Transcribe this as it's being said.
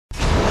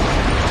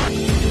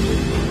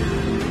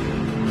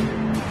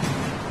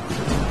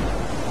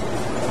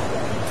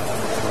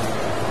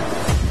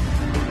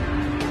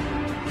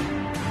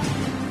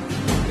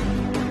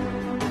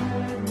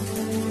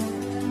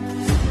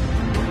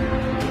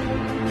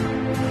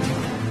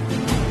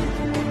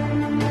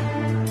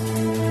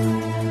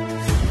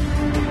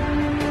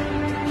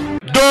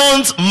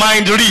Don't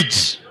mind read.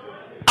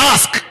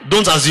 Ask,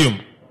 don't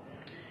assume.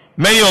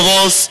 Many of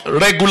us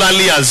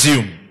regularly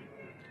assume.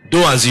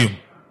 Don't assume.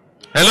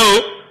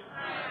 Hello?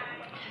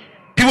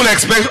 People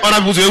expect other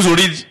people to be able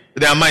to read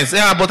their minds.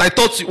 Yeah, but I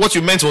thought what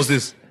you meant was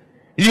this.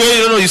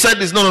 You said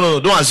this. No,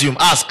 don't assume.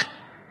 Ask.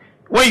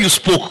 When you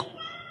spoke,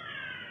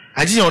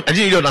 I didn't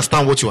really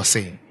understand what you were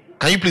saying.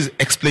 Can you please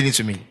explain it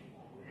to me?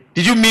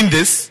 Did you mean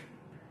this?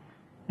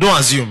 Don't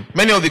assume.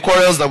 Many of the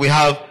quarrels that we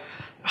have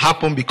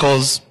happen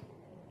because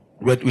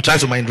we try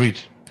to mind read.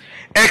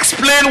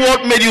 Explain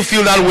what made you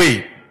feel that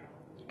way.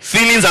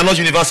 Feelings are not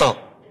universal.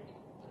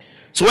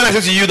 So when I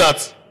say to you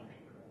that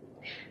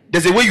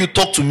there's a way you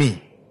talk to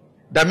me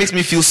that makes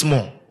me feel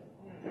small,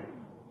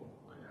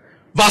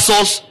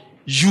 versus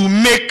you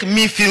make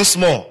me feel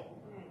small,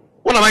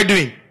 what am I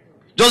doing?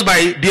 Just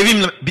by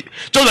being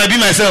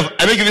myself,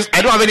 I make you.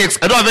 I don't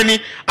have any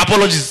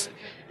apologies.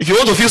 If you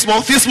want to feel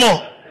small, feel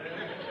small.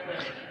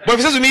 But if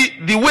you say to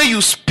me, the way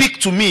you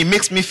speak to me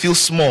makes me feel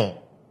small,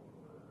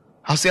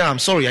 I'll say, I'm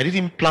sorry, I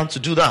didn't plan to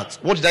do that.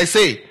 What did I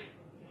say?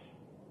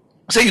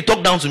 Say you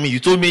talk down to me, you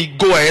told me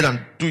go ahead and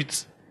do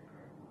it.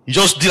 You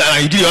just did it,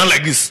 and you did your hand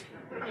like this.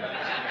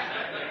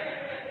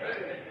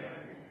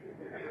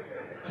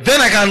 Then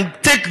I can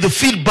take the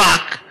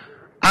feedback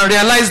and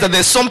realize that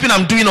there's something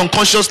I'm doing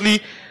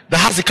unconsciously that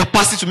has the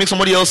capacity to make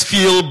somebody else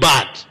feel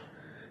bad.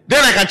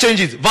 Then I can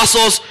change it.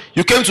 Versus,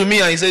 you came to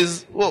me and he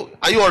says, well,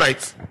 are you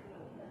alright?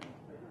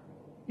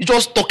 You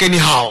just talk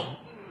anyhow,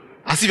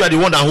 as if you are the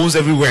one that owns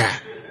everywhere.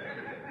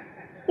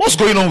 What's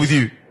going on with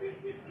you?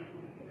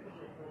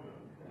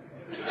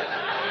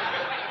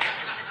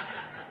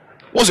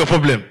 What's your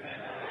problem?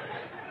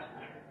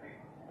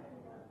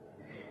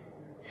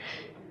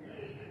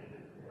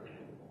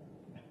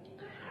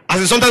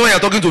 As in, sometimes when you're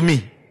talking to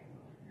me,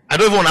 I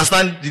don't even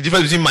understand the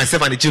difference between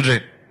myself and the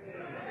children.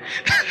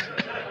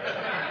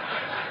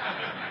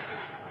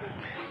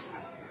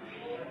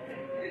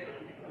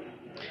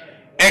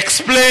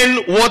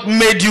 Explain what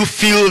made you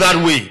feel that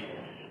way.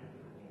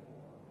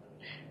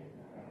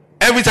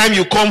 Every time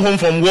you come home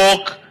from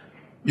work,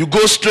 you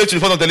go straight to the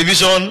front of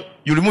television,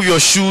 you remove your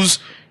shoes,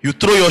 you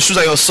throw your shoes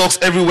and your socks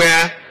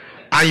everywhere,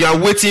 and you are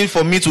waiting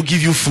for me to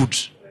give you food.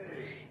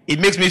 It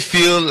makes me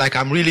feel like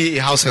I'm really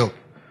a house help.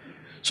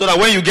 So that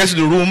when you get to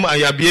the room and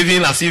you are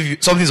behaving as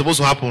if something is supposed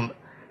to happen,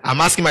 I'm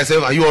asking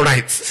myself, are you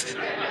alright?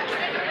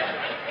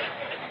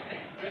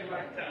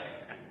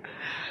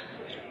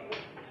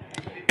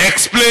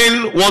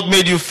 Explain what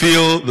made you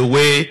feel the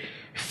way.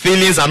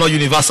 Feelings are not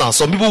universal.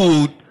 Some people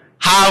will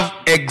have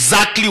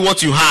exactly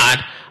what you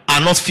had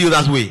and not feel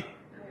that way.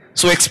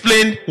 So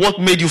explain what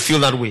made you feel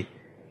that way.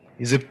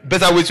 It's a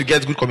better way to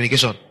get good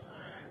communication.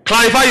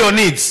 Clarify your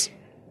needs.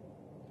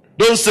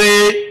 Don't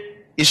say,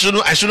 I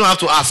shouldn't have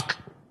to ask.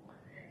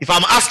 If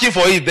I'm asking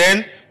for it,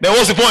 then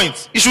what's the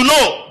point? You should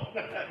know.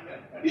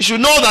 You should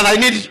know that I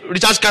need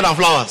recharge card and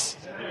flowers.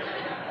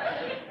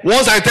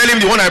 Once I tell him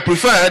the one I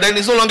prefer, then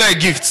it's no longer a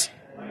gift.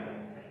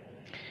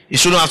 You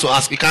shouldn't have to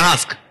ask. You can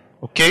ask.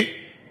 Okay?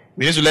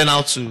 We need to learn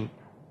how to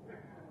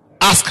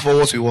ask for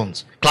what we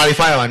want.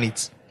 Clarify our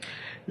needs.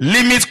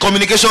 Limit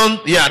communication.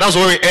 Yeah, that's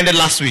where we ended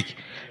last week.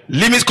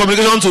 Limit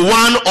communication to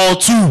 1 or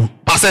 2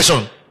 per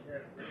session.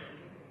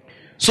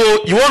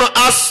 So you want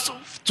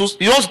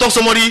to talk to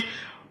somebody.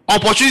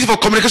 Opportunity for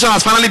communication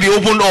has finally been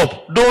opened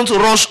up. Don't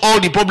rush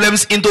all the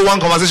problems into one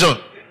conversation.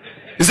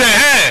 You say,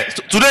 hey,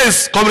 today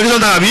is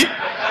communication time, Abi?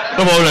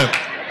 No problem.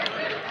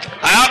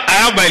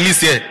 I have my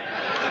list here.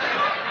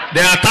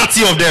 There are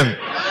 30 of them.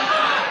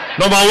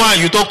 Number 1,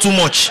 you talk too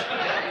much.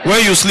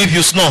 When you sleep,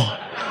 you snore.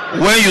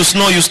 When you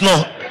snore, you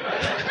snore.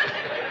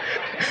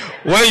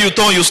 When you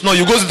turn, you snore.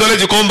 You go to the toilet,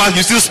 you come back,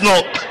 you still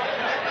snore.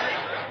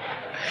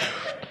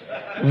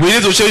 We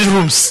need to change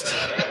rooms.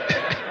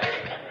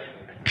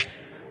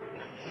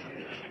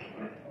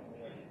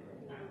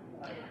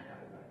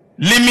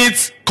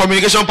 Limit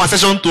communication per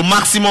session to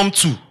maximum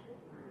 2.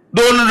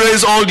 Don't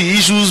raise all the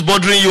issues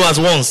bothering you at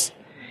once.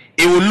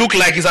 It will look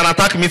like it's an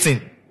attack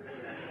meeting.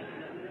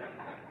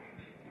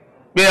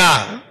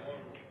 Yeah.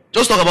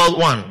 Just talk about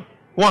 1.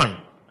 1.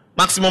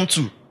 Maximum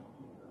 2.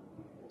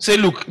 Say,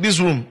 look, this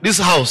room, this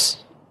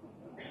house.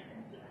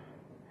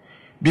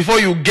 Before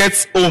you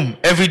get home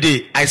every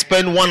day, I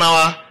spend 1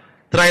 hour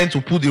trying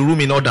to put the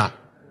room in order.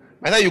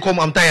 By the time you come,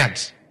 I'm tired.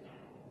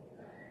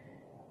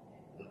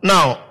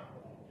 Now,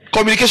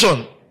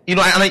 communication,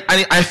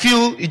 I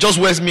feel it just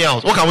wears me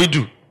out. What can we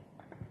do?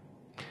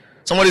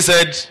 Somebody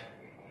said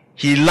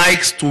he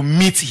likes to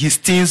meet his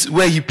things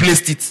where he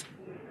placed it.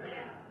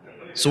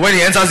 So when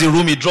he enters the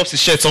room, he drops his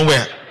shirt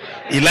somewhere.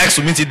 He likes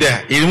to meet it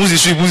there. He removes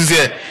his shoe, he puts it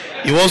here.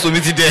 He wants to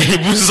meet it there. He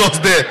puts his socks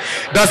there.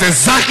 That's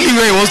exactly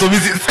where he wants to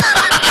meet it.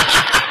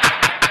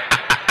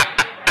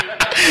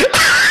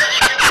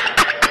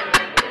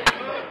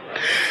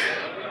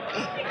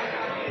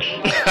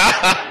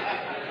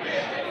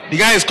 The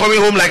guy is coming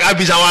home like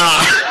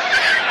Abijawara.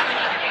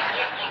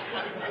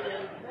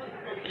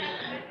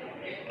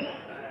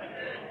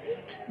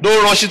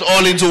 Don't rush it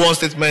all into one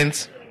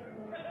statement.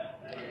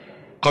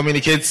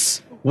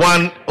 Communicate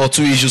 1 or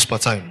 2 issues per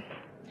time.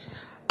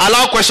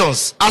 Allow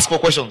questions. Ask for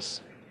questions.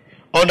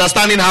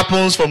 Understanding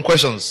happens from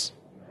questions.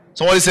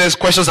 Somebody says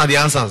questions are the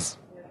answers.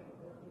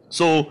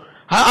 So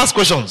I ask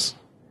questions.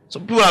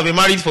 Some people have been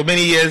married for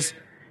many years.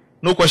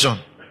 No question.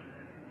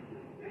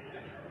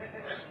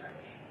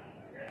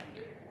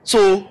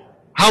 So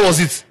how was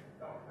it?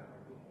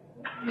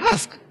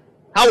 Ask.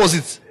 How was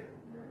it?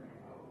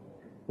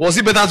 Was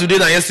it better today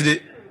than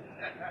yesterday?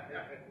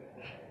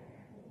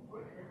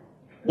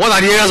 What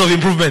are the areas of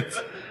improvement?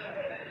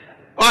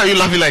 Why are you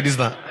laughing like this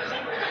now?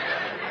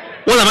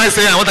 What am I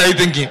saying and what are you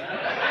thinking?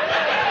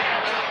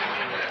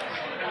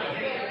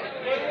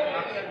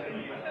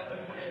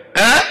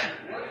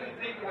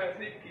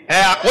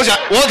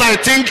 What I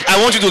think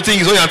I want you to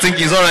think is what you are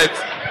thinking. Is alright.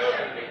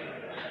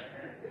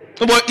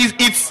 But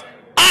it's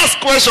ask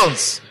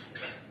questions.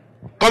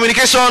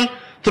 Communication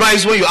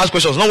thrives when you ask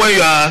questions, not when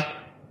you are.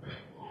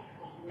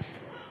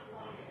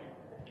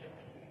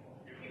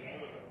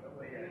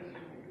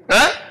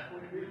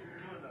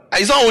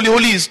 It's not only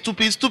holy, it's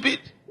stupid.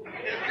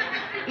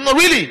 No,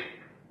 really.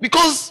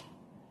 Because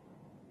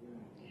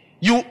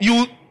you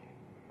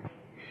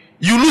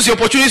lose the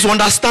opportunity to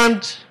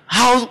understand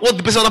what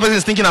the other person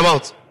is thinking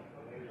about.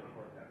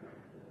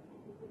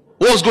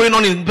 What's going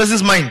on in the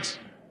person's mind.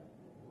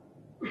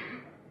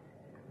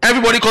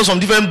 Everybody comes from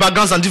different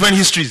backgrounds and different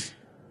histories.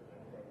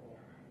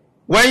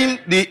 When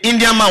the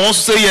Indian man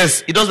wants to say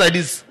yes, he does like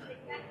this.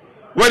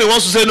 When he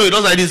wants to say no, he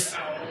does like this.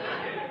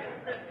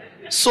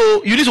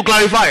 So you need to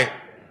clarify.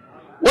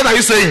 What are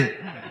you saying?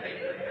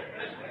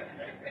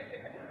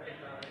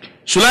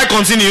 Should I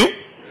continue?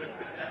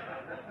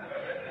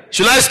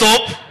 Should I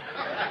stop?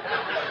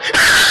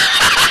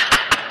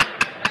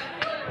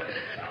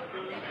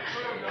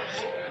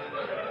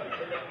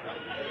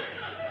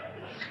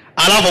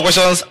 Allow for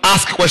questions,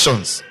 ask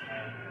questions.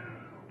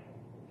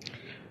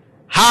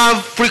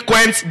 Have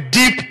frequent,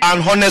 deep,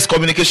 and honest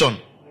communication.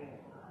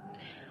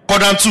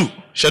 Quadrant 2,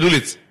 schedule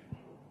it.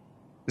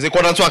 It's a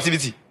quadrant 2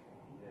 activity.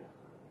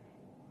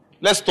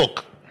 Let's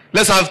talk.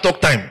 Let's have talk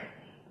time.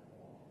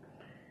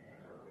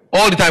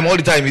 All the time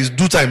is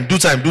do time.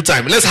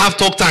 Let's have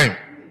talk time.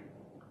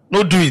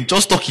 No doing,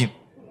 just talking.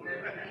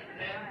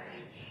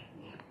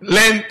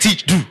 Learn,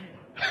 teach, do.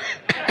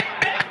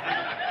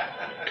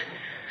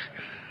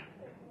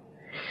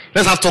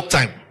 Let's have talk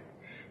time.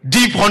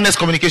 Deep, honest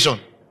communication.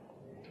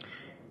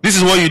 This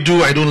is what you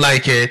do. I don't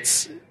like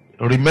it.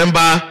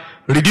 Remember,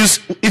 reduce.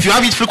 If you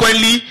have it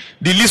frequently,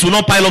 the list will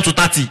not pile up to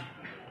 30.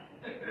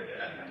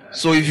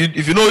 So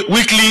if you know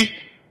weekly,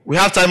 we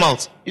have time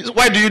out.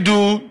 Why do you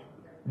do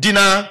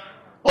dinner,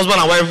 husband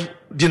and wife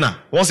dinner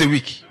once a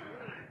week?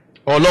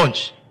 Or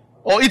lunch?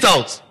 Or eat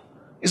out?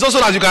 It's also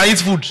that you can eat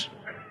food.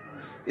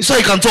 It's so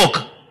you can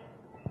talk.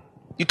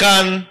 You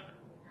can.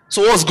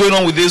 So what's going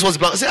on with this? What's the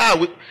plan? Say,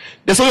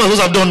 there's something we're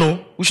supposed to have done.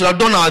 No, we should have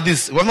done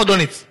this. We have not done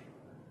it.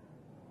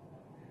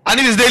 And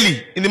it is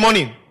daily, in the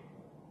morning.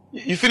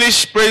 You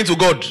finish praying to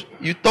God.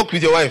 You talk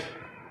with your wife.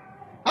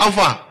 How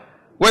far?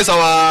 Where's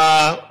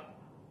our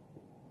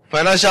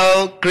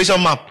financial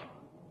creation map?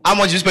 How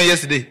much did you spend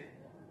yesterday?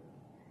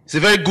 It's a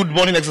very good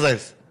morning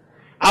exercise.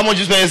 How much did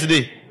you spend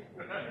yesterday?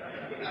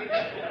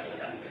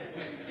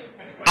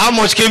 How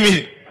much came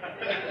in?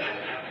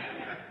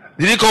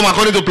 Did it come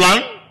according to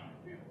plan?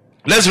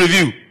 Let's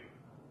review.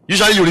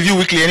 Usually you review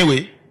weekly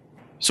anyway.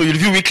 So you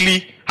review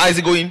weekly. How is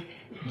it going?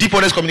 Deep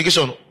honest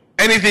communication.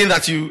 Anything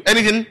that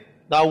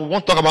we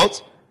want to talk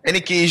about,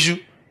 any key issue,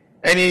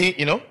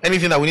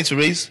 anything that we need to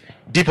raise,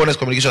 deep honest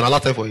communication. Allow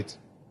time for it.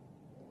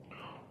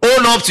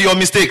 Own up to your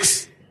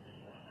mistakes.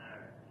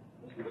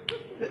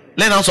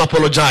 Learn how to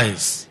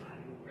apologize.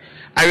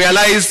 I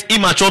realize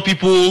immature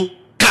people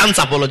can't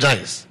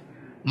apologize.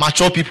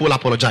 Mature people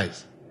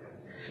apologize.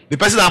 The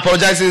person that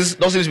apologizes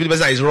doesn't mean to be the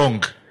person that is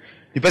wrong.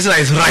 The person that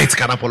is right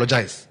can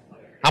apologize.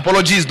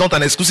 Apology is not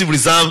an exclusive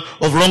reserve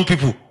of wrong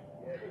people.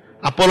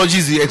 Apology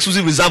is the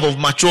exclusive reserve of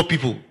mature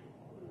people.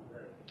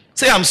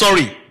 Say, I'm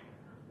sorry.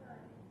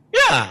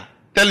 Yeah,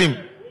 tell him.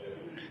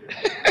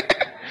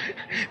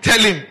 Tell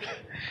him.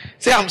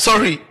 Say, I'm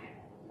sorry.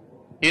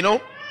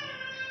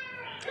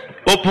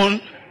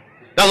 Open.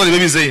 That's what the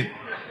baby is saying.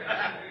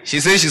 She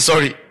says she's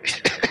sorry.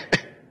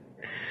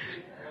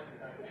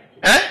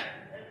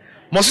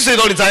 Must you say it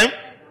all the time?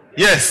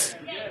 Yes.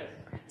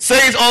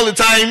 Say it all the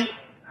time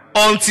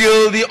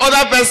until the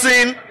other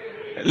person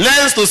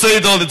learns to say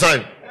it all the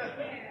time.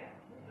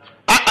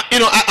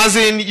 As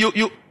in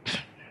you.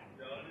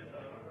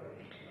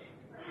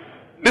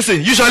 Listen,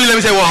 usually let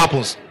me tell you what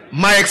happens.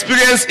 My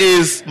experience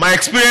is,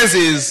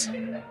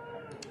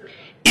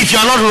 if you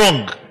are not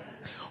wrong,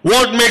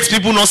 what makes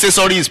people not say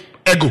sorry is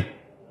ego.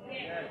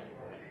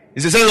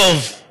 It's a sense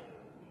of,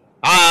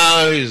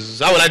 how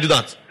will I do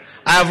that?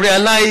 I have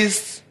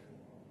realized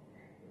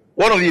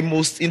one of the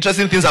most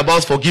interesting things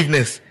about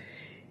forgiveness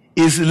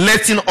is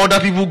letting other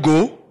people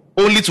go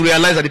only to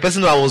realize that the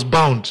person that was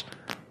bound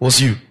was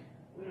you.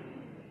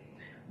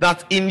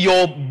 That in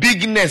your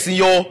bigness, in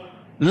your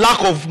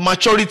lack of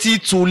maturity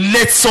to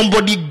let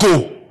somebody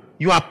go,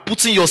 you are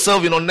putting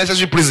yourself in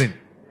unnecessary prison.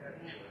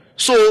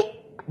 So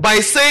by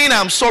saying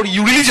I'm sorry,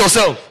 you release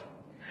yourself.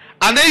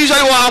 And then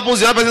usually what happens,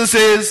 the other person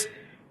says,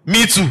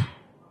 me too.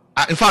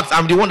 In fact,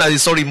 I'm the one that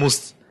is sorry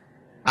most.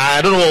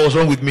 I don't know what was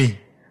wrong with me.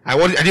 I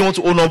didn't want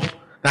to own up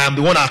that I'm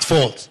the one at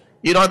fault.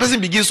 You know, the person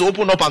begins to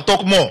open up and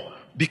talk more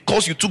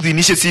because you took the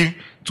initiative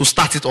to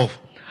start it off.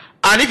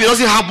 And if it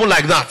doesn't happen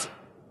like that,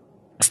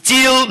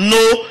 still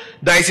know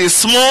that it's a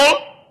small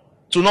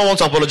to not want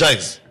to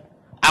apologize.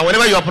 And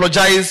whenever you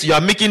apologize, you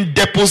are making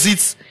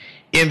deposits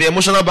in the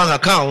emotional bank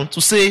account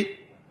to say,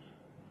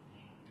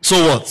 so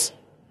what?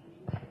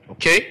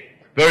 Okay?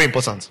 Very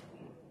important.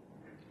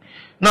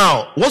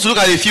 Now, I want to look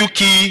at a few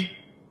key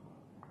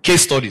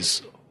case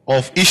studies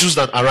of issues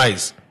that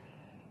arise.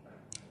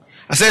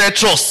 I said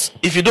trust.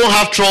 If you don't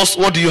have trust,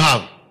 what do you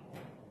have?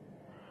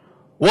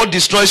 What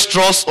destroys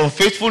trust?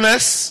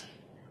 Unfaithfulness,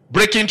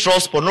 breaking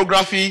trust,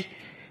 pornography.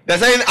 There's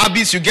certain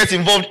habits you get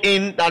involved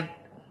in that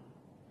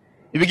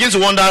you begin to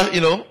wonder,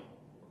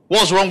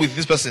 what's wrong with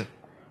this person?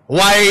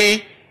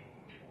 Why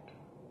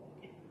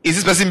is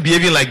this person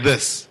behaving like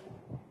this?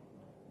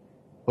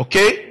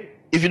 Okay?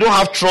 If you don't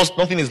have trust,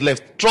 nothing is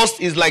left. Trust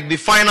is like the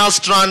final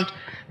strand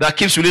that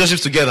keeps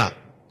relationships together.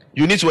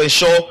 You need to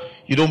ensure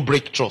you don't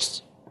break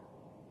trust.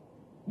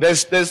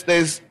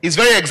 It's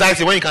very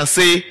exciting when you can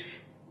say,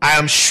 I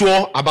am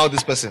sure about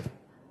this person.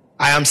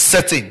 I am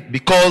certain.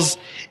 Because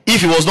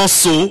if it was not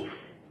so,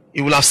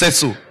 he would have said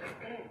so.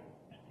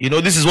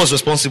 This is what's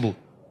responsible.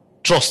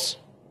 Trust.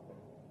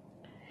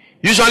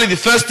 Usually the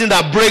first thing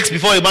that breaks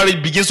before a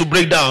marriage begins to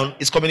break down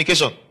is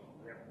communication.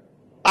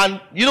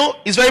 And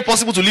it's very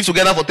possible to live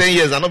together for 10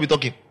 years and not be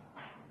talking.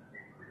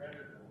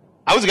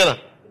 Are we together?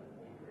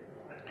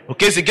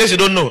 Okay, so in case you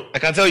don't know, I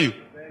can tell you.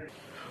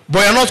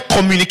 But you're not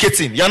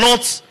communicating. You're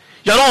not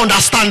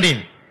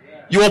understanding.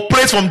 You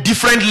operate from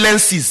different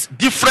lenses,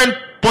 different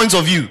points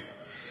of view.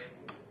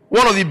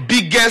 One of the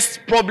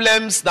biggest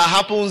problems that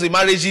happens in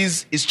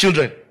marriages is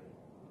children.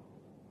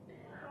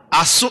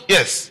 As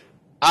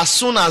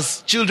soon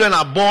as children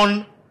are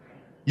born,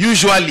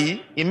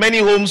 usually in many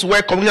homes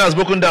where communication has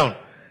broken down,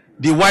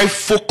 the wife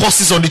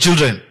focuses on the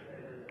children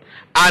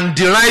and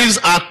derives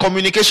our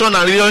communication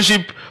and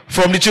relationship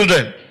from the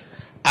children.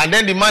 And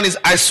then the man is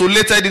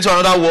isolated into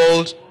another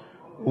world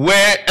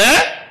where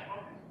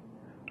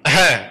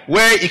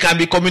he can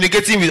be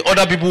communicating with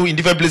other people in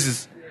different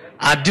places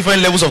at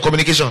different levels of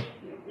communication.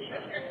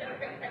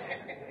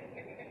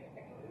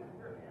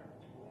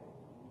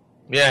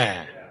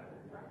 Yeah.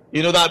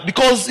 That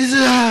because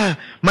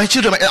my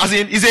children, as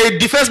in, it's a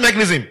defense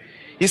mechanism.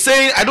 He's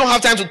saying, I don't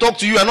have time to talk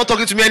to you. You're not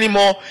talking to me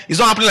anymore. It's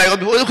not happening like,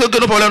 okay,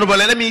 no problem.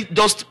 Let me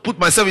just put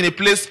myself in a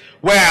place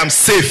where I am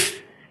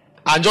safe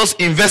and just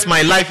invest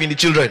my life in the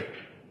children.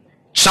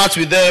 Chat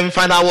with them,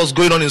 find out what's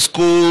going on in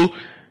school.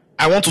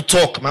 I want to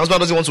talk. My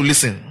husband doesn't want to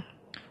listen.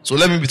 So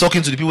let me be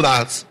talking to the people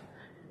that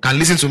can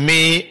listen to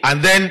me.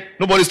 And then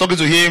nobody's talking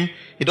to him.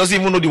 He doesn't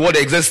even know the world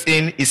exists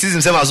in. He sees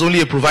himself as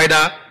only a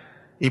provider.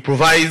 He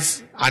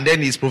provides, and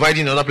then he's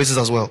providing in other places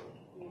as well.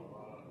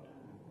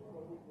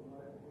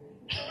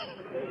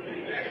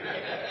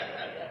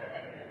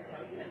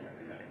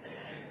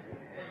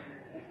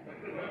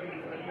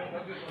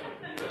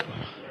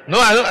 No,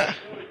 I don't.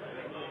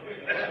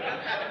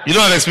 You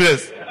don't have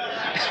experience.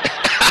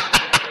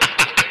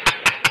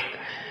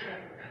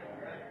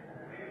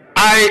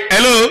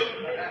 Hello.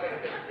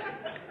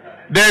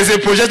 There is a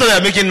projector they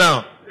are making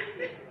now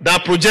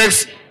that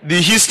projects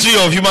the history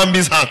of human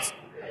beings' hearts.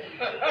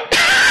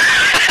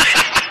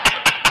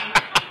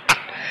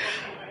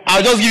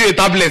 I'll just give you a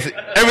tablet.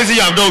 Everything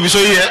you have done will be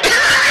shown here.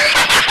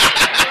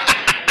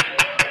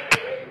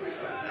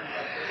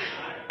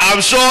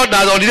 I'm sure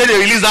that on the day they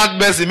release that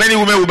message, many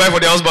women will buy for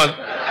their husband.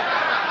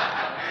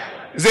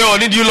 He said, oh,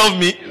 did you love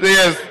me? He said,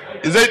 yes.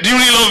 He said, do you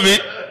really love me?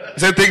 He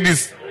said, take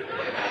this.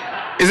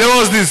 He said,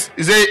 what's this?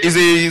 He said,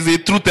 he's a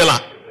truth teller.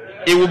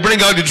 He will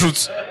bring out the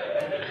truth.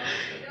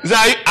 He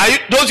said,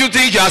 don't you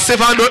think you are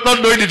safer not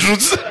knowing the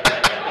truth?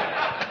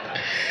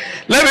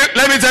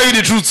 Let me tell you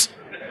the truth.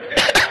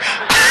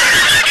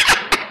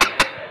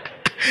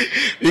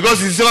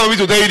 Because it's safer for me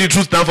to tell you the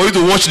truth than for you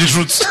to watch the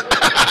truth.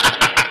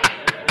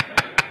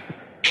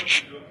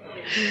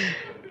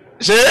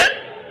 See?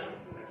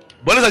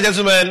 But ladies and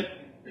gentlemen,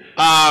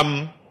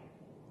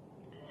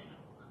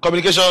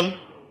 communication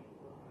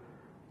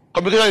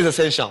is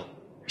essential.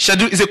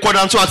 Schedule is a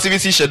quadrant 2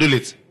 activity, schedule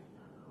it.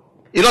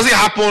 It doesn't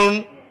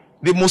happen.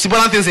 The most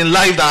important things in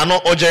life that are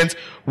not urgent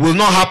will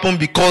not happen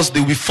because they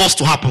will be forced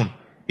to happen.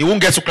 It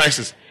won't get to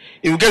crisis.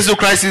 It will get to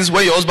crisis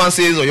when your husband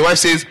says or your wife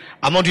says,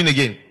 I'm not doing it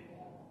again.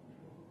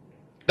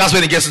 That's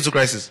when it gets into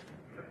crisis.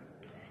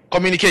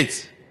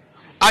 Communicate.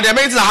 And there are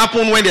many things that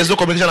happen when there's no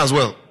communication as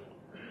well.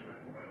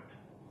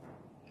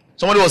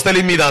 Somebody was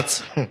telling me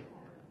that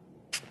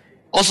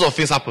all sorts of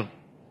things happen.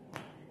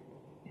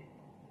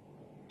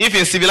 If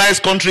in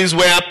civilized countries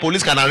where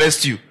police can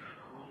arrest you,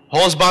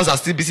 husbands are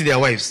still beating their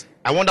wives,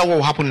 I wonder what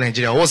will happen in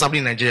Nigeria. What's happening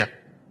in Nigeria?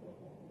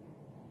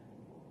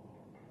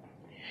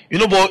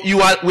 But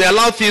we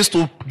allow things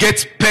to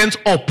get pent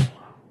up.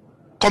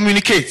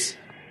 Communicate.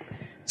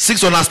 Seek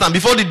to understand.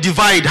 Before the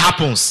divide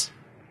happens,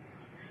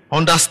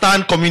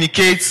 understand,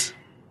 communicate,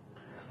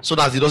 so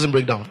that it doesn't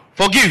break down.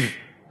 Forgive.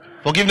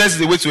 Forgiveness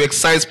is a way to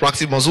exercise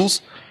proactive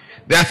muscles.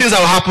 There are things that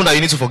will happen that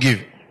you need to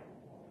forgive.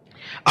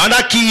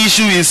 Another key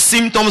issue is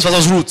symptoms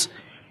versus roots.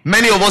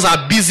 Many of us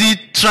are busy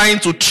trying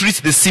to treat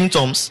the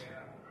symptoms.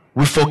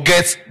 We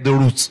forget the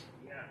roots.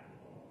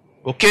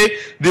 Okay?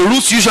 The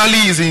roots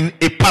usually is in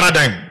a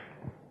paradigm.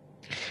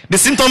 The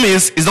symptom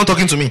is not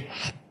talking to me.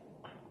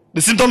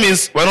 The symptom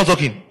is we're not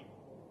talking.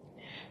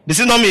 The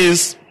symptom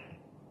is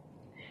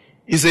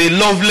a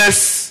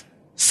loveless,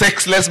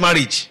 sexless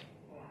marriage.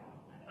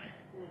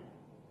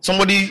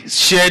 Somebody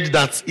shared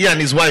that he and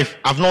his wife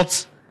have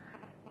not,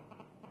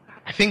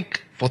 I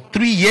think, for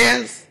 3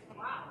 years.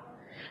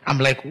 I'm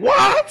like,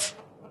 what?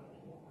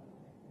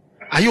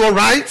 Are you all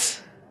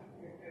right?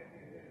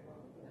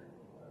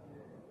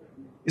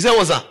 He said,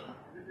 what's that?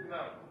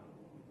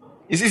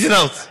 He's eating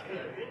out.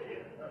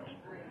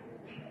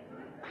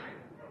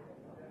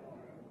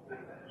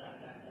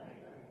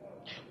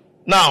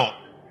 Now,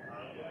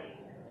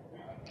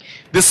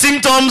 the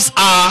symptoms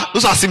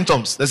those are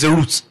symptoms. There's a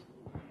root.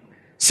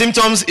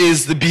 Symptoms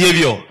is the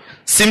behavior.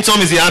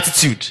 Symptom is the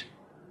attitude.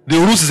 The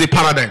root is a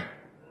paradigm.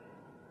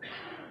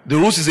 The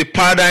root is a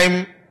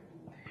paradigm.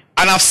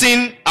 And I've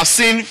seen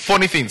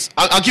funny things.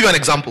 I'll give you an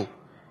example.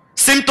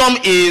 Symptom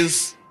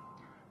is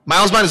my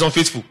husband is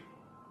unfaithful.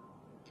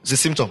 It's a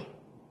symptom.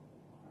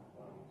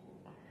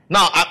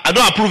 Now, I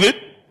don't approve it.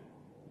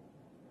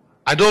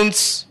 I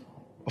don't,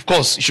 of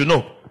course, you should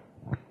know.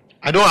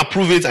 I don't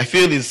approve it. I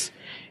feel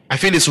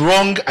it's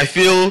wrong. I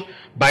feel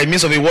by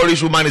means of a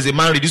worrish woman is a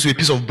man reduced to a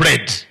piece of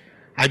bread.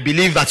 I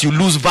believe that you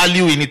lose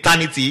value in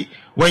eternity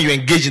when you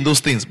engage in those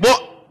things.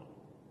 But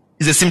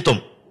it's a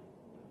symptom.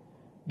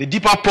 The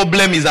deeper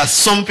problem is that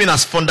something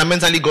has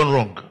fundamentally gone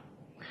wrong.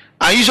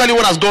 And usually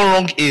what has gone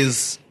wrong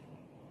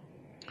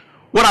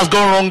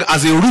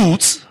as a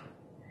root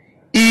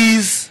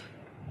is,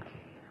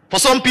 for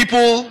some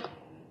people,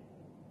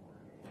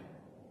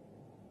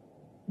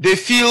 they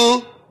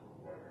feel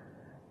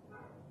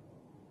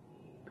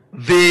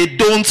they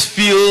don't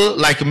feel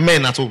like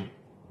men at home.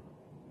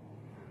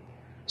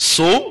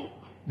 So,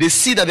 they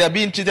see that they are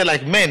being treated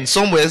like men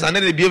somewhere and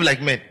then they behave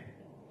like men.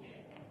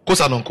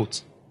 Quote and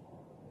unquote.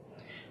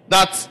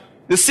 That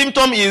the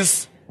symptom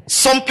is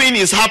something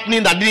is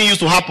happening that didn't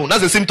used to happen.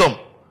 That's the symptom.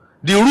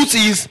 The root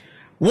is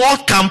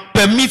what can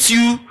permit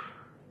you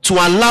to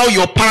allow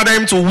your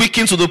paradigm to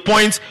weaken to the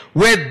point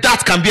where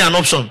that can be an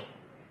option.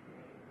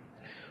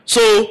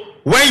 So,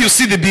 when you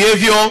see the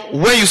behavior,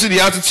 when you see the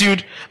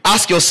attitude,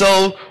 ask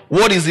yourself,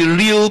 what is the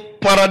real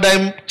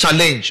paradigm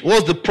challenge?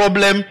 What's the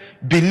problem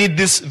beneath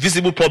this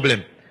visible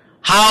problem?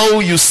 How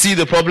you see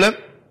the problem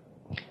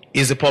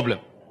is the problem.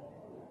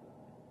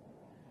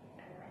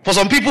 For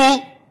some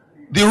people,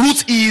 the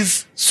root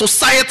is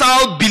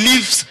societal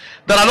beliefs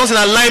that are not in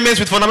alignment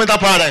with fundamental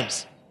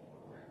paradigms.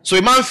 So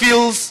a man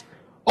feels,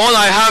 all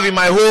I have in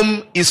my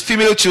home is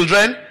female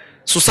children.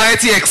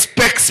 Society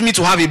expects me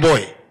to have a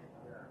boy.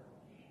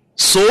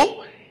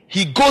 So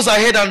he goes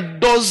ahead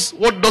and does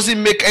what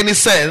doesn't make any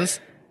sense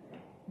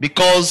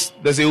because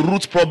there's a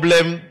root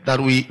problem that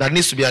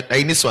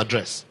he needs to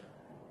address.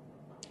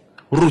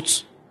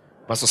 Root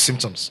versus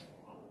symptoms.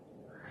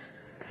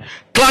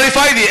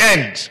 Clarify the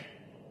end.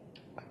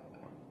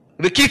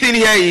 The key thing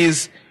here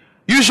is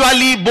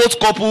usually both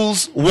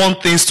couples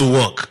want things to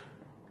work.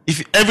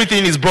 If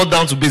everything is brought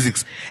down to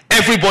basics,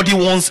 everybody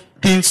wants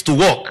things to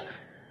work.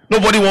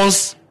 Nobody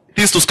wants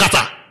things to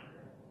scatter.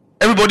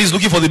 Everybody is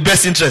looking for the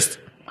best interest.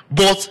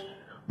 But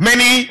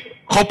many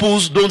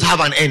couples don't have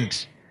an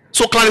end.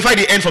 So clarify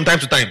the end from time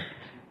to time.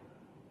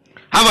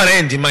 Have an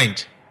end in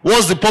mind.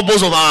 What's the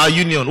purpose of our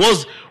union?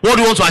 What do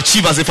we want to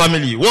achieve as a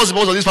family? What's the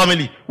purpose of this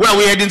family? Where are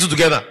we heading to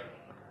together?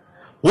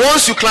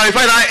 Once you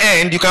clarify that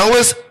end, you can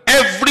always,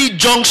 every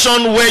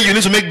junction where you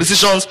need to make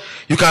decisions,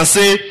 you can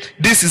say,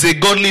 this is a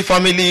godly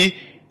family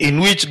in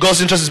which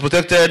God's interest is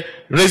protected,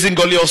 raising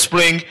godly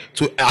offspring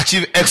to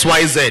achieve X,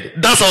 Y, Z.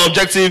 That's our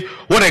objective.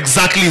 What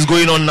exactly is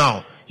going on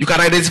now? You can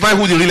identify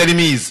who the real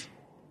enemy is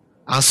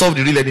and solve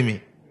the real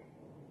enemy.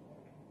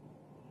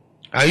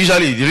 And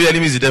usually, the real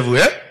enemy is the devil,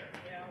 eh?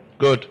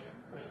 Good.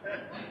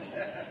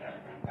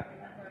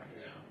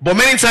 But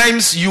many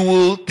times, you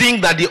will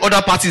think that the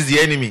other party is the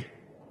enemy.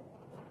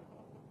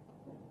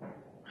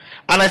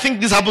 And I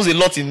think this happens a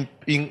lot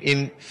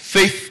in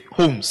faith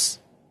homes.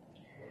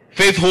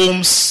 Faith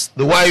homes,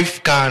 the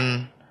wife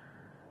can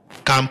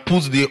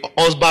put the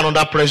husband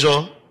under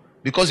pressure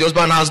because the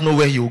husband has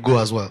nowhere he will go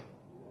as well.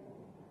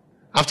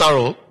 After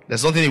all,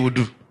 there's nothing he will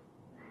do.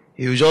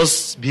 He will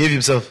just behave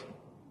himself.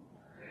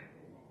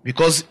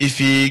 Because if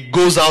he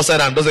goes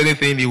outside and does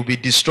anything, he will be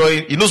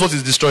destroying. He knows what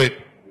is destroyed.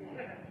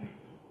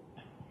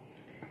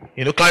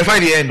 Clarify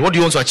the end. What do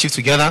you want to achieve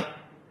together?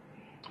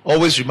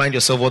 Always remind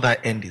yourself what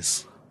that end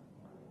is.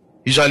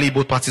 Usually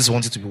both parties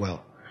want it to be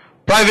well.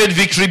 Private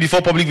victory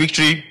before public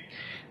victory.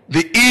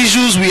 The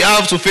issues we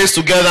have to face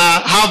together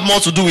have more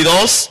to do with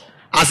us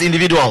as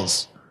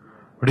individuals.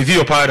 Review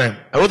your paradigm.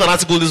 I wrote an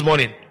article this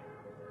morning.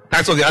 The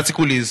title of the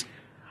article is,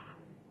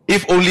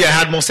 If Only I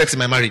Had More Sex in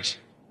My Marriage.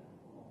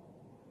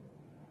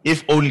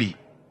 If only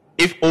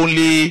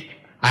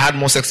I had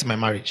more sex in my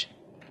marriage.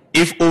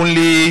 If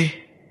only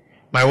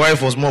my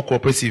wife was more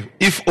cooperative.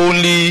 If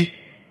only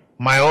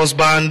my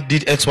husband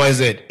did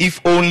XYZ. If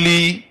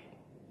only.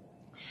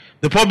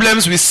 The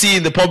problems we see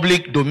in the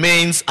public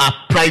domains are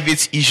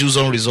private issues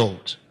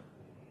unresolved.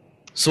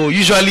 So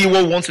usually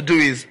what we want to do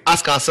is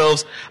ask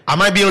ourselves,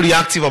 am I being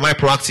reactive or am I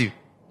proactive?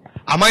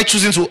 Am I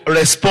choosing to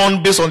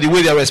respond based on the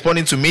way they are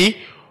responding to me?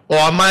 Or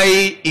am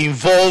I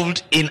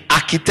involved in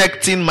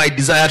architecting my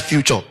desired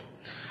future?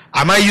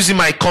 Am I using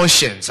my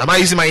conscience? Am I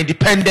using my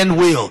independent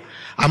will?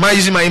 Am I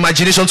using my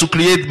imagination to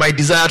create my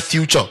desired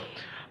future?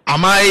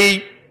 Am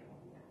I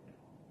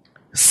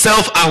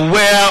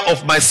self-aware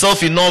of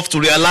myself enough to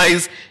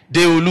realize,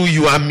 Deolu,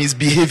 you are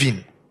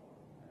misbehaving?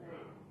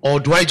 Or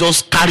do I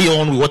just carry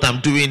on with what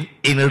I'm doing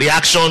in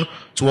reaction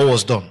to what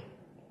was done?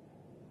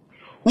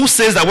 Who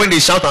says that when they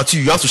shout at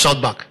you, you have to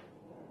shout back?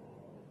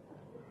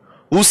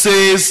 Who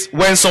says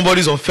when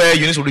somebody is unfair,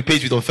 you need to repay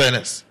it with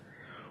unfairness?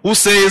 Who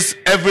says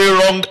every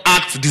wrong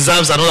act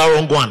deserves another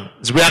wrong one?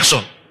 It's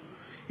reaction.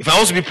 If I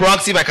want to be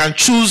proactive, I can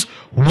choose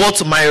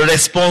what my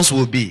response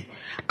will be.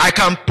 I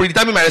can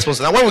predetermine my response.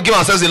 Now, when we give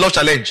ourselves a love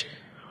challenge,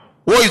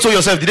 what you told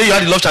yourself the day you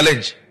had the love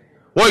challenge,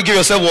 what you gave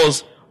yourself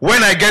was,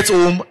 when I get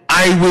home,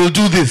 I will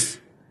do this.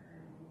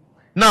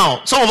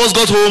 Now, some of us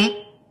got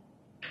home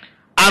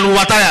and we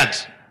were tired,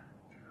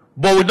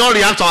 but we don't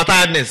react to our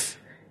tiredness.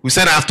 We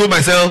said, I have told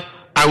myself,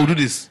 I will do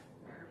this.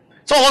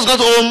 Some of us got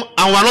home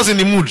and we are not in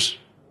the mood.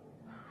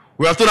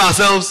 We have told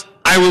ourselves,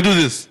 I will do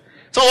this.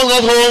 Some of us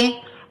got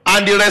home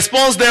and the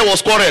response there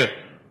was quarrel.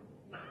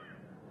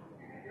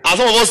 And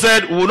some of us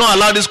said, we will not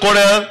allow this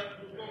quarrel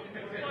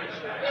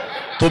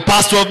to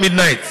pass 12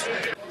 midnight.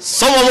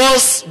 Some of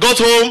us got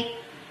home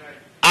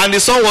and the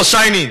sun was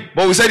shining,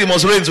 but we said it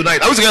must rain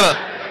tonight. Are we together?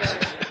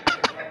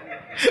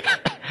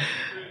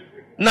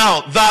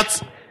 Now,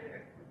 that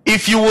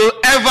if you will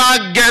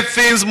ever get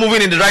things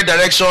moving in the right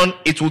direction,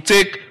 it will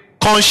take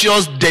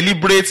conscious,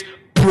 deliberate,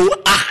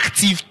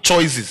 proactive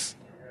choices,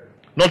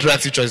 not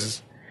reactive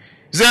choices.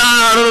 You say,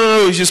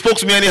 no, she spoke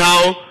to me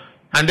anyhow,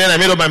 and then I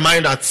made up my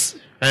mind that,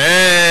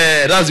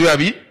 that's where I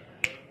be.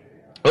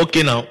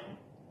 Okay, now,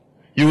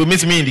 you will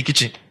meet me in the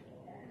kitchen.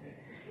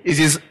 It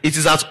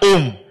is at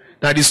home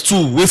that the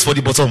stool waits for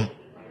the bottom.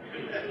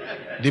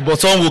 The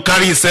bottom will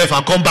carry itself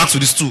and come back to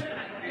the stool.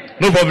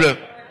 No problem.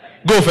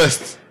 Go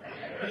first.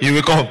 You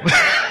will come.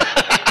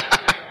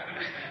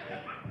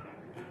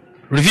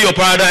 Review your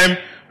paradigm,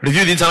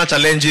 review the internal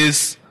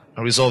challenges,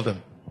 and resolve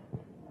them.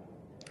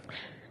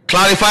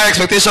 Clarify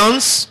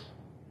expectations.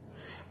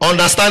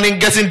 Understanding,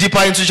 getting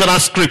deeper into each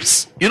other's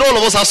scripts. You know, all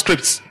of us have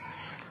scripts.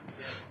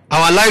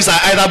 Our lives are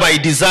either by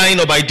design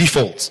or by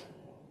default.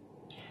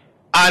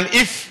 And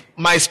if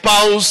my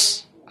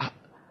spouse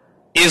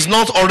is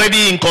not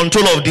already in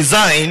control of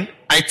design,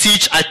 I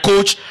teach, I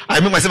coach, I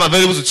make myself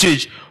available to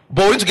change.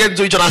 But we need to get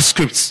into each other's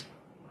scripts.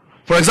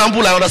 For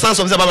example, I understand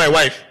something about my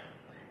wife.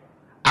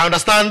 I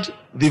understand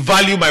the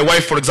value my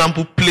wife, for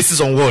example, places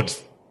on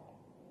words.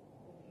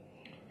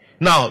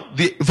 Now,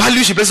 the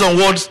value she places on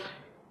words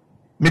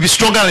may be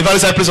stronger than the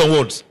values I place on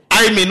words.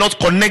 I may not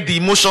connect the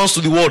emotions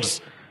to the words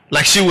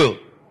like she will.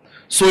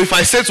 So if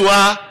I say to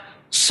her,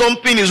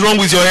 something is wrong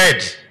with your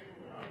head,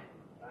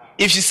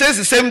 if she says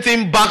the same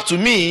thing back to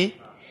me,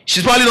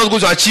 she's probably not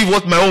going to achieve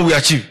what my own will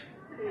achieve.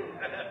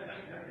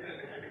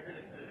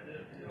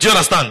 Do you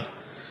understand?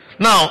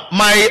 Now,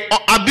 my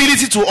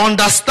ability to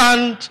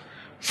understand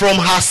from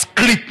her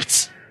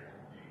script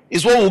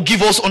is what will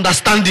give us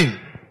understanding.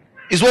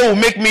 Is what will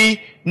make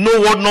me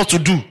know what not to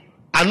do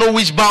and know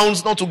which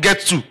bounds not to get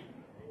to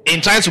in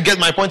trying to get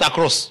my point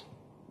across.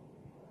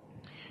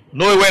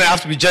 Knowing when I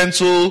have to be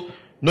gentle,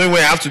 knowing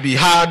when I have to be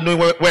hard, knowing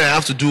when I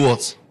have to do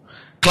what.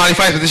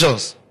 Clarify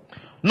expectations.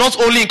 Not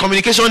only in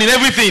communication, in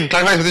everything,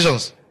 clarify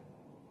expectations.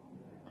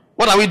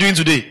 What are we doing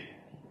today?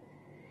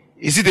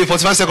 Is it a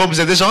 45-second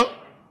presentation?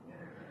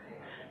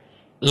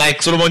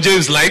 Like Solomon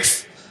James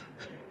likes?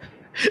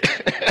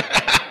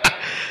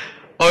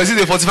 Or is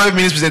it a 45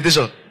 minutes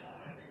presentation?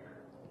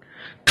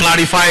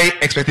 Clarify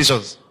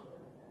expectations.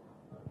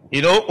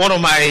 You know, one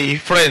of my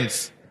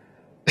friends,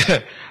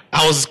 I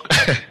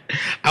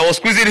was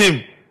quizzing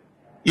him.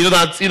 You know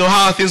that,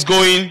 how are things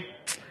going?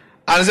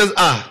 And he says,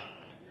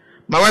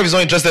 my wife is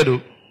not interested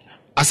though.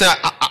 I said,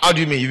 how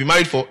do you mean? You've been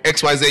married for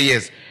XYZ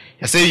years.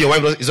 I say your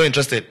wife is not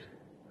interested.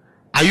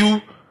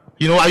 Do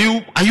you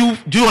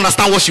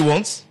understand what she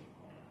wants?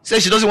 She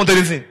said she doesn't want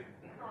anything.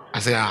 I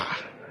said,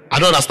 I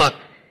don't understand.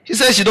 She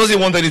said she doesn't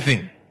want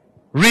anything.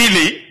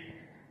 Really?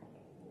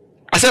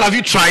 I said, have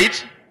you tried?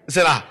 He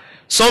said,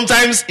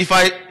 sometimes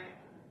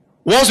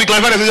once we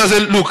clarify the situation, I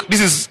said, look,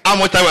 this is how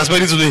much time we're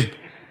spending today.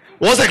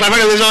 Once I clarify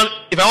the situation,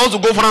 if I want to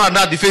go further than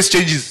that, the face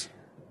changes.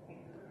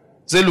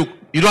 Say, look,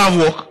 you don't have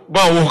work, go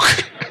and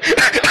work.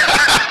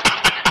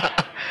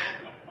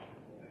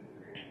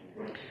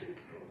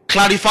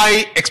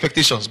 Clarify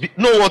expectations.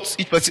 Know what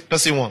each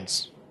person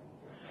wants.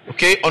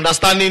 Okay?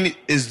 Understanding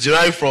is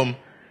derived from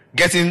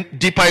getting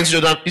deeper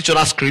into each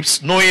other's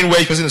scripts, knowing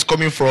where each person is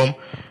coming from,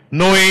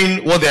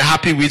 knowing what they're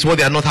happy with, what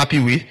they're not happy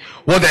with,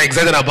 what they're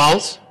excited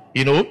about,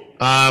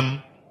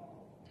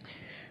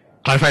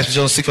 Clarify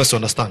expression. Seek first to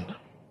understand.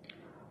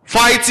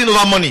 Fighting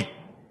over money.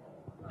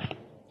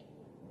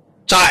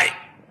 Chai.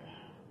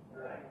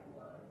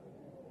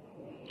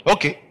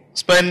 Okay.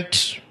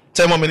 Spend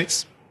 10 more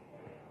minutes.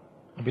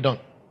 I'll be done.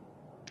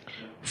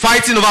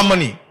 Fighting over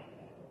money.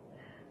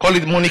 Call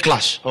it money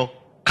clash or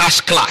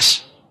cash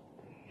clash.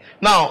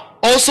 Now,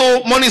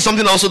 also, money is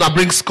something also that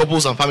brings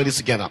couples and families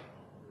together.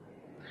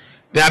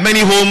 There are many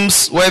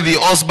homes where the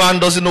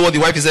husband doesn't know what the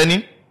wife is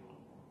earning,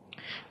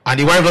 and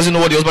the wife doesn't know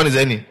what the husband is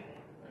earning.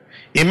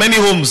 In many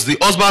homes, the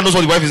husband knows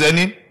what the wife is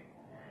earning,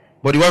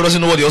 but the wife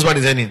doesn't know what the husband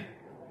is earning.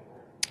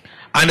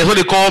 And that's what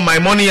they call my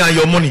money and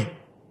your money.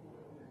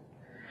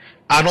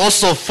 And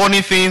also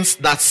funny things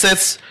that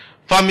sets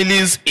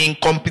families in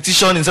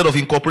competition instead of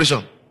in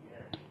cooperation.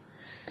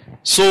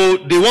 So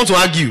they want to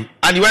argue,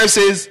 and the wife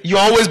says, you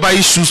always buy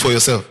shoes for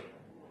yourself.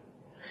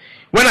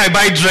 When I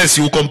buy dress,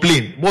 you will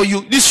complain. But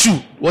this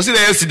shoe, was it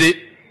there yesterday?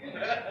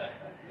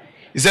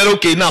 He said,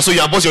 okay, now, so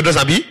you have bought your dress,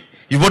 Abi?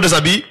 You bought dress,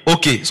 Abi?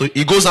 Okay. So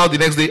he goes out the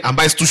next day and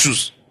buys 2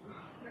 shoes.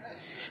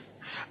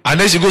 And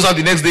then she goes out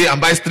the next day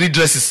and buys 3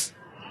 dresses.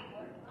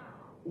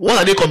 What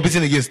are they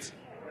competing against?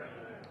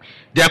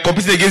 They are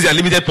competing against their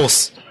limited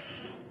purse.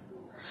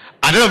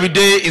 At the end of the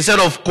day, instead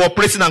of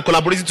cooperating and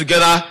collaborating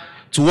together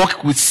to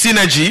work with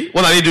synergy,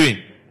 what are they doing?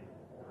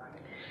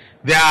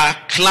 They are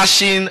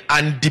clashing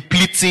and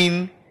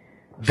depleting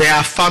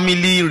their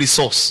family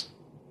resource.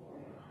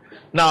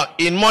 Now,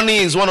 in money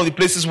is one of the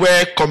places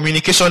where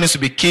communication needs to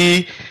be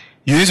key.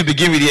 You need to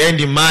begin with the end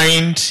in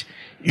mind.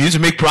 You need to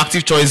make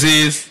proactive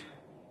choices.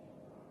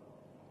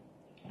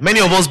 Many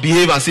of us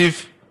behave as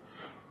if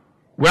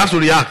we have to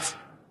react.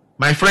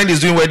 My friend is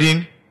doing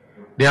wedding.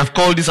 They have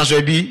called this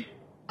Ashwebi.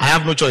 I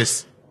have no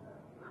choice.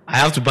 I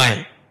have to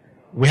buy.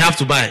 We have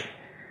to buy.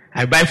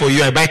 I buy for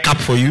you. I buy cap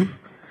for you.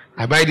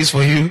 I buy this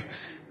for you.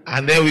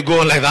 And then we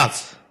go on like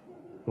that.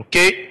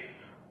 Okay?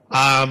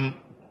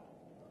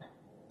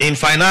 In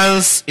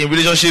finance, in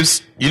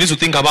relationships, you need to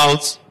think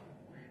about,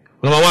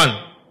 number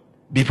 1,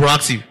 be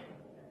proactive.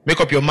 Make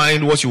up your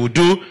mind what you will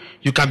do.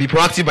 You can be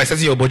proactive by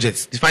setting your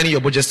budgets, defining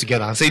your budgets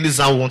together and saying this is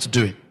how we want to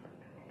do it.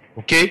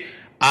 Okay?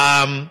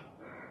 I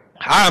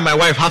and my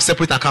wife have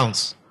separate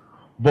accounts,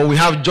 but we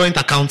have joint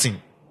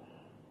accounting.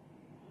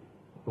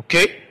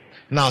 Okay?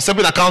 Now,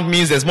 separate account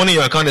means there's money in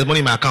your account, there's money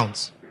in my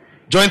account.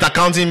 Joint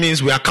accounting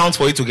means we account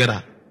for it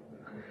together.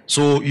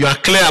 So you are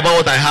clear about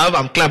what I have,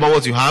 I'm clear about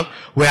what you have.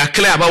 We are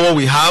clear about what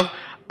we have,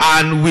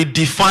 and we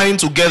define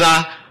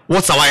together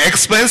what's our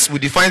expense. We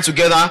define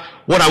together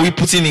what are we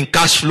putting in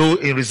cash flow,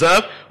 in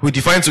reserve. We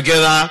define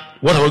together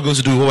what are we going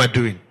to do, what we're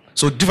doing.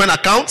 So different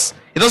accounts.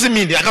 It doesn't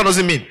mean, the account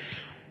doesn't mean.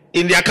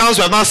 In the accounts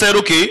we have now said,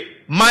 okay,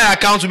 my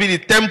account will be the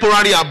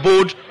temporary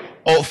abode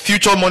of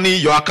future money.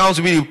 Your account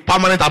will be the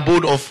permanent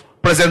abode of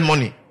present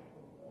money.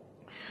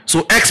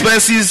 So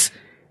expenses,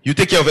 you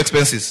take care of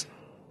expenses.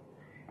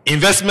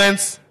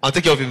 Investments, I'll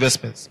take care of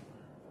investments.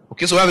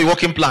 Okay, so we have a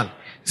working plan.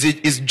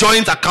 It's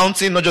joint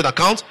accounting, not joint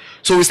account.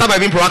 So we start by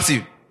being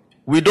proactive.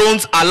 We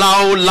don't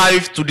allow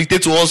life to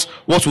dictate to us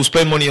what we'll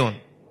spend money on.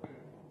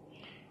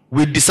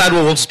 We decide what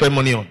we want to spend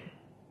money on.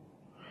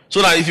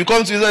 So that if you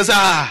come to me and say,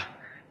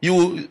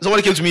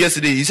 somebody came to me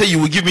yesterday, he said, you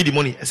will give me the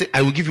money. I said,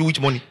 I will give you which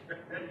money?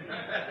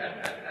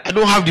 I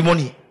don't have the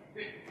money.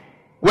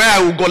 Where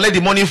I will collect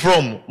the money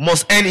from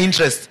must earn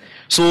interest.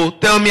 So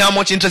tell me how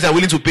much interest you're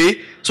willing to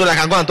pay so that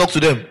I can go and talk to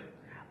them.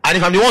 And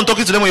if I'm the one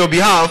talking to them on your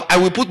behalf, I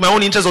will put my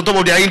own interest on top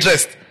of their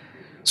interest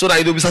so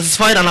that they'll be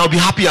satisfied and I'll be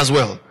happy as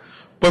well.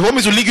 But if you want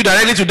me to link you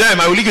directly to them,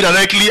 I will link you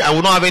directly. I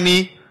will not have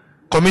any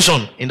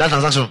commission in that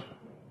transaction.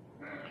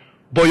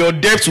 But your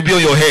debt will be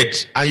on your head,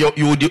 and you're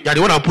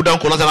the one who put down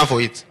collateral for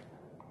it.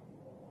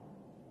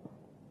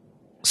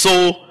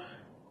 So,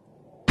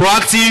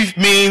 proactive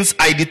means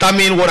I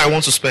determine what I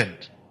want to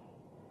spend.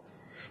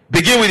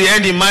 Begin with the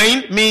end in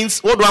mind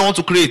means what do I want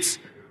to create?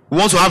 We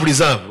want to have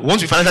reserve. We want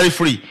to be financially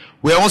free.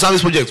 We want to have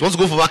this project. We want to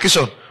go for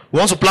vacation. We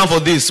want to plan for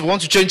this. We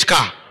want to change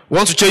car. We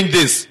want to change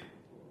this.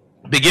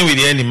 Begin with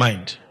the end in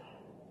mind.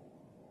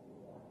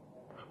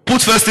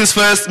 Put first things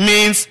first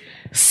means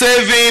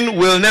saving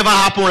will never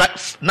happen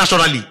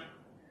naturally.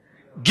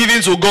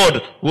 Giving to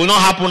God will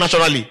not happen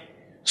naturally.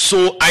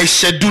 So I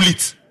schedule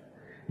it.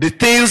 The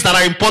things that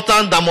are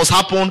important that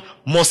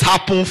must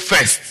happen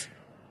first.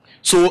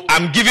 So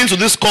I'm giving to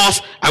this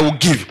cause, I will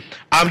give.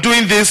 I'm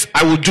doing this,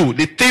 I will do.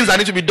 The things that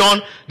need to be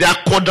done, they are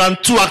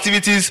quadrant 2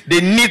 activities.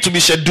 They need to be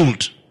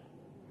scheduled.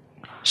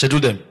 Schedule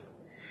them.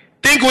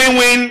 Think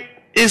win-win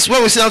is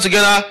when we sit down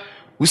together,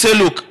 we say,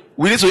 look,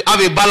 we need to have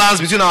a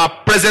balance between our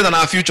present and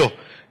our future.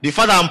 The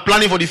fact that I'm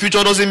planning for the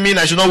future doesn't mean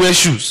I should not wear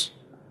shoes.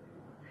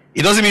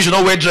 It doesn't mean you should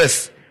not wear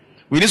dress.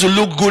 We need to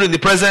look good in the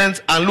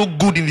present and look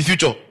good in the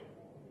future.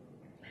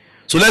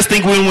 So let's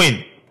think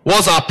win-win.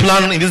 What's our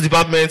plan in this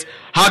department?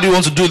 How do you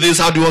want to do this?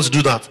 How do you want to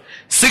do that?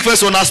 Seek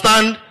first to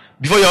understand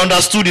before you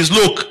understood is,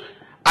 look,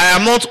 I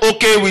am not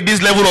okay with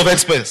this level of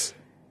expense.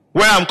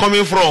 Where I'm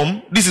coming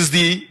from, this is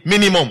the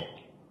minimum.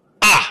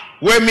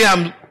 Where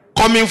I'm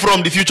coming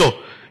from the future,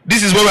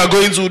 this is where we are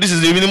going to, this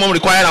is the minimum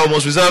required I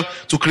must reserve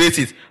to create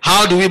it.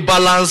 How do we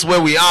balance where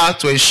we are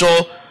to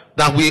ensure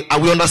that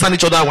we understand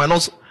each other. We're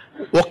not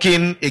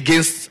working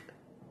against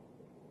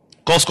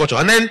cause culture.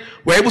 And then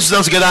we're able to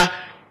stand together,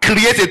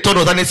 create a third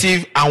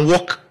alternative, and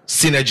work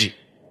synergy.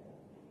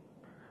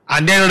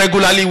 And then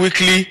regularly,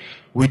 weekly,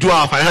 we do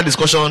our financial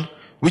discussion,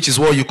 which is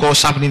what you call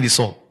sharpening the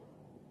saw.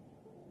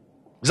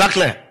 Is that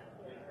clear?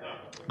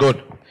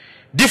 Good.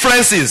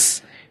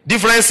 Differences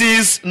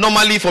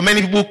normally for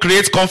many people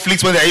create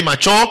conflicts when they are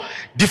immature.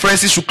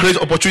 Differences should create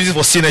opportunities for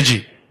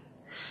synergy.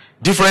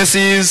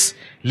 Differences,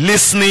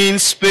 listening,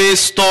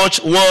 space,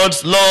 touch,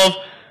 words, love.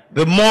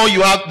 The more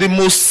you have, the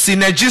most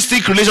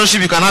synergistic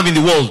relationship you can have in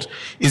the world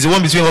is the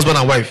one between husband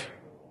and wife.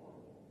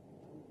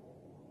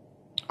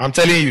 I'm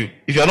telling you,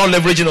 if you are not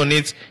leveraging on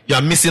it, you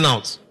are missing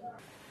out.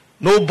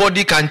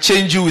 Nobody can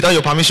change you without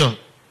your permission.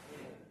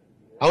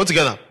 Are we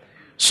together?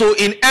 So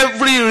in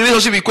every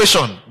relationship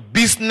equation,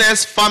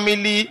 business,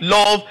 family,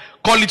 love,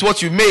 call it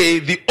what you may,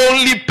 the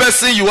only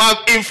person you have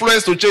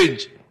influence to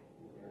change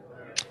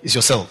is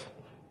yourself.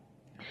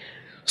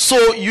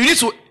 So you need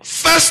to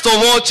first of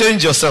all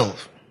change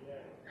yourself.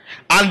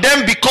 And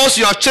then because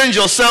you have changed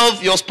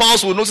yourself, your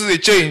spouse will notice a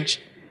change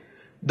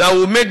that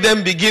will make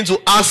them begin to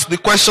ask the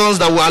questions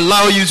that will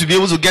allow you to be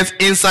able to get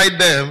inside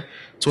them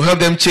to help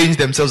them change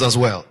themselves as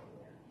well.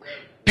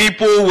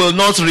 People will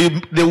not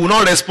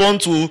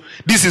respond to,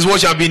 this is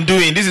what you have been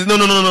doing. This is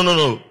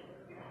no.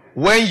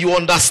 When you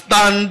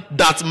understand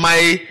that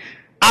my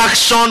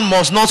action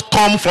must not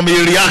come from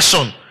a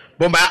reaction,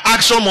 but my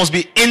action must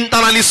be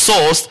internally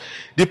sourced,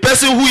 the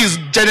person who is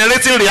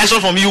generating reaction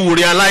from you will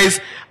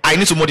realize, I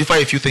need to modify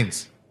a few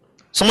things.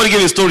 Somebody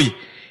gave a story.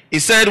 He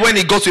said when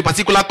he got to a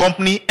particular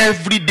company,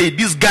 every day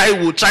this guy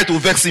will try to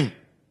vex him.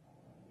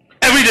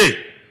 Every day.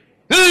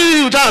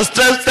 He would try to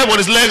step on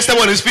his legs, step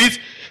on his feet.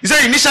 He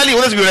said initially he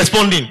wanted to be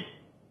responding.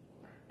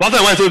 But after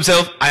a while he told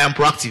himself, I am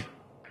proactive.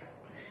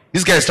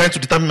 This guy is trying to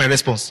determine my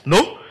response.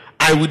 No,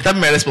 I will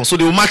determine my response. So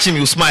they will match him, he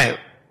will smile.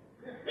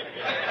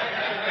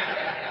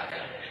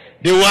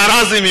 They will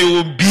harass him, he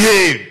will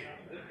behave.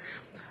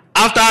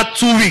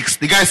 After 2 weeks,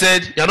 the guy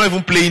said, you're not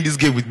even playing this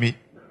game with me.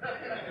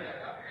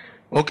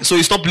 Okay, so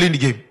he stopped playing the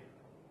game.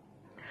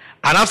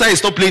 And after he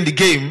stopped playing the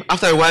game,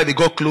 after a while they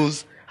got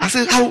close. I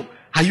said, how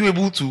are you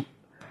able to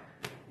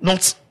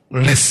not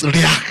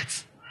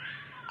react?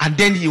 And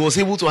then he was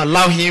able to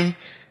allow him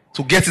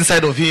to get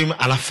inside of him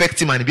and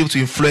affect him and be able to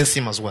influence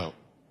him as well.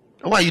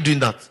 Why are you doing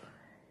that?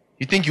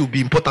 You think you'll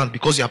be important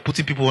because you are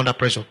putting people under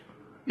pressure.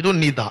 You don't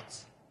need that.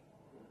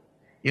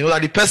 You know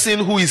that the person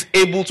who is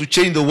able to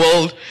change the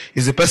world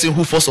is the person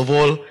who first of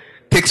all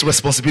takes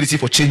responsibility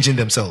for changing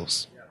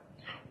themselves.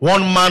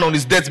 One man on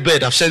his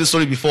deathbed, I've shared this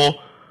story before,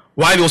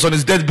 while he was on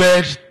his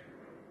deathbed,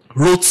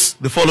 wrote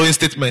the following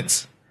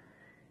statement.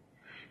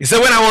 He said,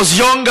 when I was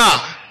younger,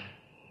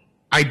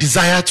 I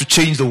desired to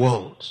change the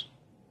world.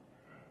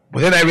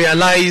 But then I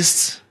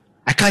realized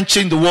I can't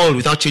change the world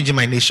without changing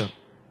my nation.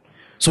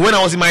 So when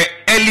I was in my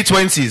early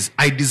 20s,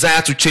 I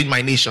desired to change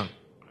my nation.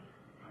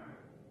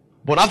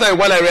 But after a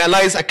while, I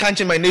realized I can't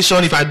change my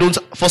nation if I don't,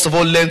 first of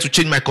all, learn to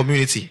change my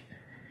community.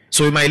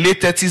 So in my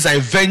late 30s, I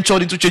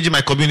ventured into changing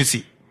my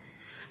community.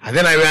 And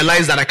then I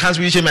realized that I can't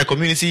really change my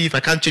community if I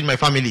can't change my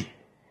family.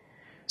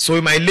 So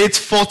in my late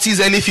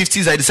 40s, early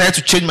 50s, I decided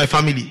to change my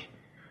family.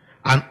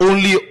 And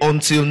only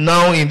until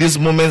now, in this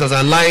moment, as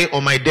I lie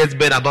on my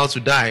deathbed about to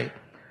die,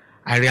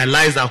 I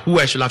realized that who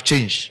I should have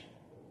changed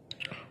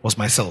was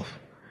myself.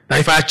 That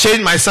if I had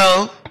changed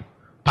myself,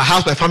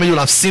 perhaps my family would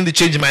have seen the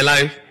change in my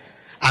life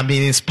and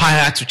been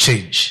inspired to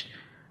change.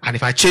 And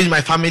if I change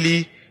my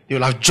family, they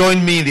will have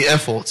joined me in the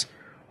effort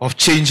of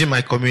changing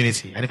my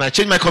community. And if I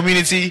change my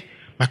community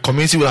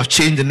will have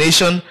changed the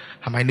nation,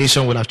 and my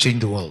nation will have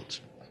changed the world.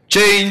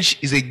 Change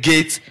is a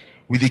gate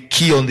with a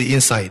key on the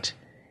inside.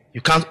 You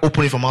can't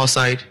open it from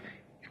outside.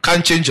 You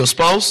can't change your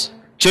spouse.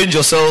 Change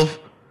yourself,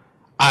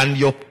 and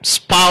your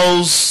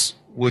spouse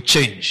will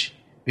change.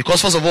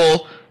 Because first of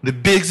all, the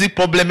basic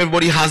problem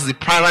everybody has, the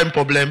paradigm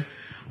problem,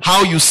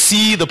 how you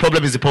see the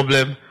problem is the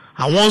problem.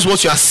 And once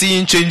what you are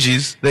seeing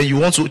changes, then you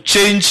want to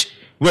change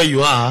where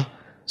you are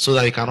so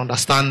that you can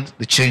understand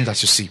the change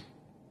that you see.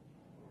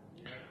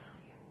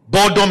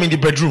 Boredom in the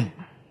bedroom.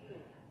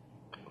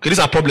 Okay, these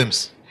are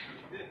problems.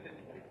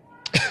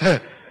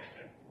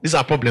 These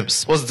are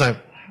problems. What's the time?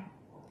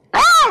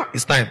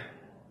 It's time.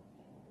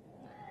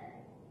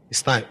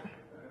 It's time.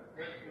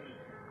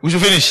 We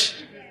should finish.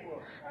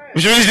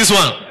 We should finish this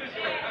one.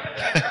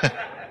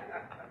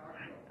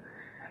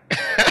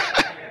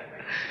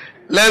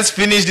 Let's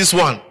finish this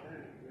one.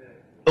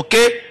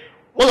 Okay?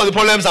 What are the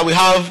problems that we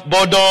have?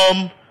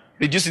 Boredom,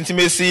 reduced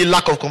intimacy,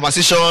 lack of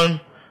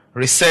conversation,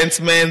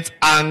 resentment,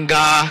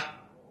 anger,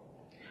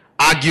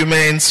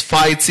 arguments,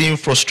 fighting,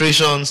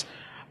 frustrations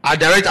are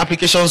direct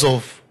applications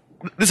of,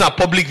 these are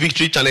public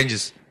victory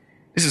challenges.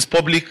 This is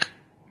public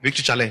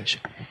victory challenge.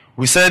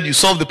 We said you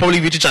solve the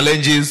public victory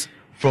challenges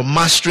from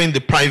mastering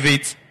the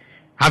private,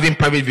 having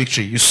private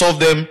victory. You solve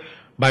them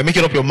by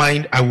making up your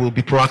mind, I will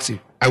be proactive.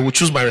 I will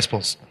choose my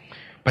response.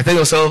 By telling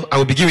yourself, I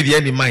will begin with the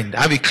end in mind.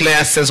 I have a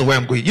clear sense of where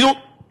I'm going. You know,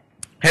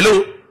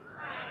 hello?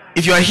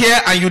 If you are here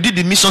and you did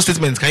the mission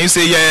statement, can you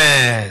say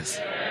yes?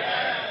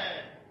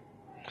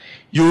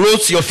 You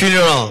wrote your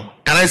funeral.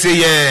 Can I say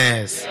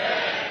yes?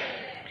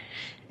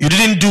 You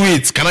didn't do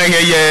it. Can I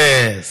hear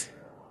yes?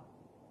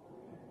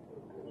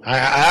 I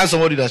asked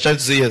somebody that's trying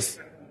to say yes.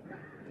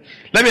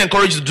 Let me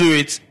encourage you to do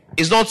it.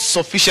 It's not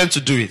sufficient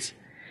to do it.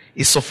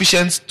 It's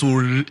sufficient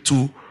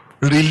to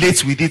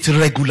relate with it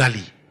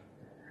regularly.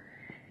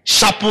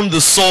 Sharpen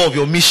the saw of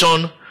your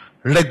mission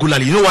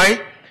regularly. You know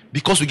why?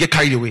 Because we get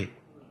carried away.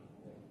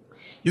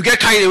 You get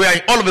carried away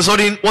and all of a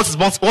sudden, what's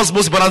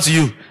most important to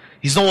you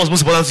is not what's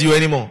most important to you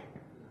anymore.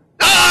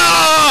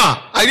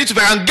 I need to, if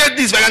I can get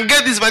this, if I can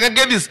get this, if I can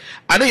get this.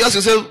 And then you ask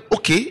yourself,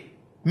 okay,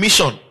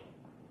 mission,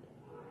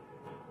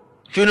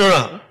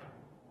 funeral,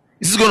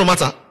 is this going to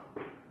matter?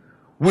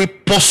 We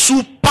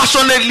pursue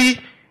passionately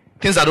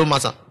things that don't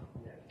matter.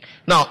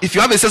 Now, if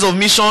you have a sense of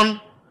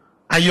mission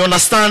and you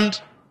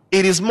understand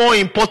it is more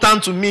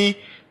important to me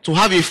to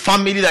have a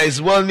family that is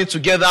well knit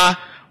together,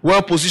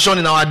 well positioned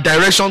in our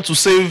direction to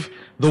save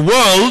the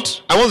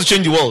world. I want to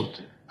change the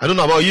world. I don't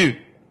know about you.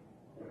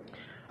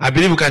 I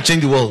believe we can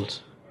change the world.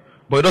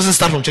 But it doesn't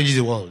start from changing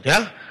the world.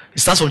 Yeah? It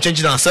starts from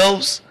changing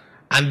ourselves.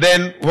 And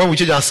then when we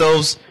change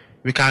ourselves,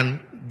 we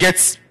can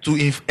get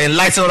to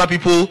enlighten other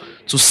people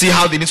to see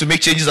how they need to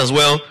make changes as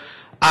well.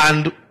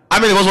 And how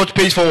many of us watch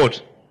Page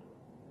Forward?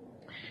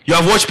 You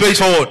have watched Page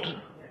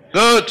Forward.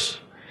 Good.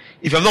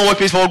 If you have not watched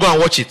Page Forward, go and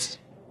watch it.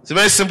 It's a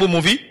very simple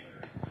movie.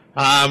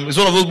 It's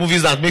one of those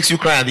movies that makes you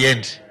cry at the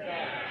end.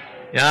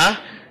 Yeah?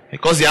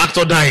 Because the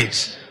actor died.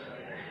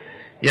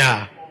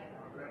 Yeah.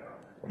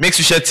 Makes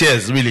you shed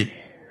tears, really.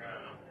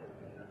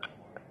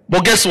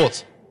 But guess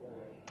what?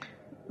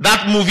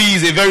 That movie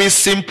is a very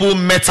simple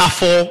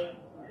metaphor.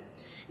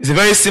 It's a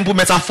very simple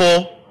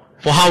metaphor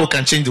for how we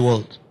can change the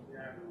world.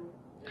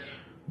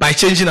 By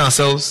changing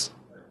ourselves,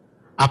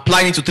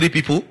 applying it to 3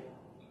 people,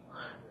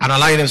 and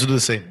allowing them to do the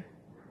same.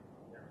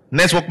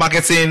 Network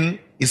marketing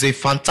is a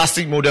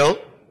fantastic model.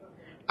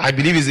 I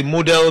believe it's a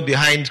model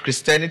behind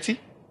Christianity.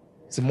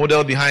 It's a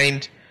model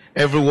behind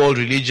every world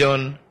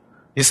religion,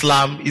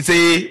 Islam. It's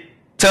a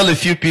tell a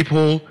few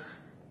people,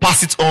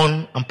 pass it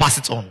on and pass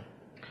it on.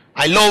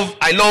 I love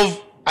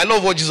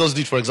what Jesus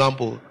did, for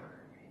example.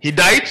 He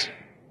died.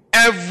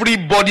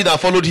 Everybody that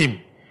followed him,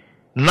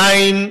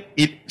 10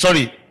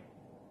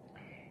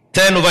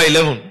 over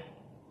 11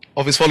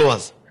 of his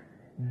followers,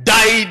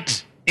 died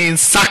in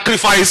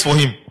sacrifice for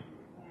him.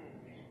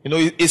 You know,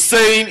 it's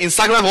saying in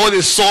sacrifice for what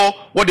they saw,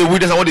 what they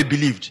witnessed, and what they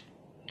believed.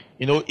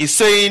 You know, it's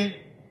saying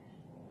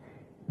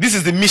this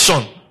is the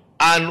mission,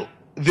 and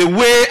the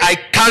way I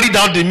carried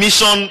out the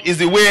mission is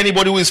the way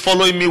anybody who is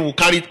following me will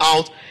carry it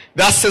out.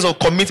 That sense of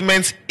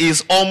commitment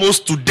is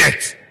almost to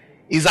death.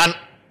 It's an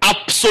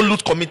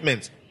absolute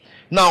commitment.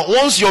 Now,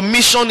 once your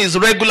mission is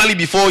regularly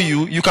before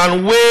you, you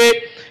can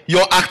weigh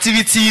your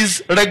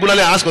activities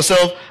regularly and ask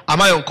yourself,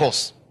 am I on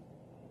course?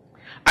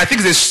 I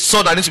think it's a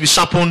sword that needs to be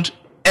sharpened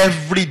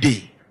every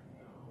day.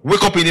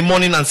 Wake up in the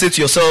morning and say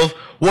to yourself,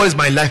 what is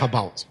my life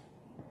about?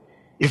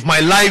 If my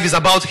life is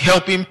about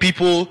helping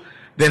people,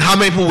 then how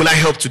many people will I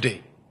help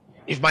today?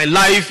 If my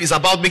life is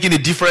about making a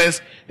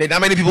difference, then how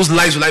many people's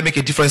lives will I make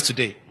a difference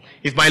today?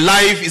 If my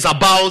life is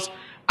about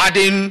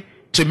adding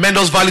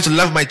tremendous value to the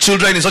life of my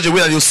children in such a way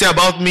that they'll say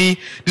about me,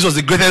 this was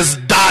the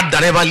greatest dad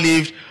that ever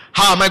lived,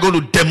 how am I going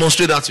to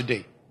demonstrate that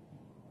today?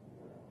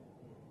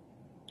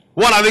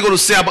 What are they going to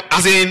say about,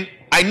 as in,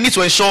 I need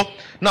to ensure.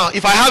 Now,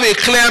 if I have a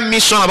clear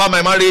mission about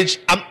my marriage,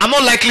 I'm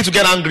not likely to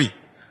get angry.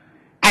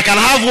 I can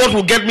have what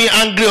will get me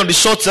angry on the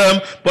short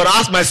term, but I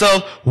ask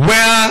myself,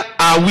 where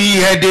are we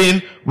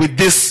heading with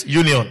this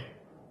union?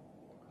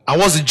 And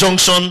what's the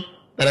junction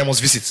that I must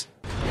visit?